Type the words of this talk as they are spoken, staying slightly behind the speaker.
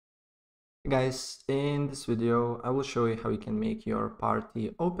Guys, in this video, I will show you how you can make your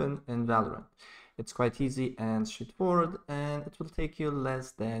party open in Valorant. It's quite easy and straightforward, and it will take you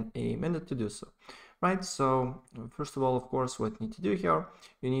less than a minute to do so. Right, so first of all, of course, what you need to do here,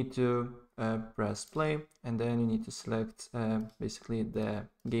 you need to press play, and then you need to select basically the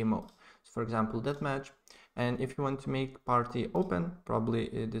game mode. So for example, deathmatch. And if you want to make party open, probably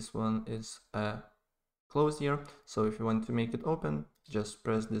this one is closed here. So if you want to make it open, just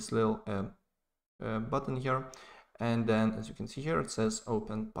press this little button here, and then as you can see here it says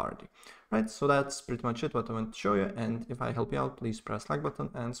open party. Right, so that's pretty much it what I want to show you, and if I help you out, please press like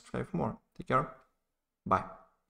button and subscribe for more. Take care, bye.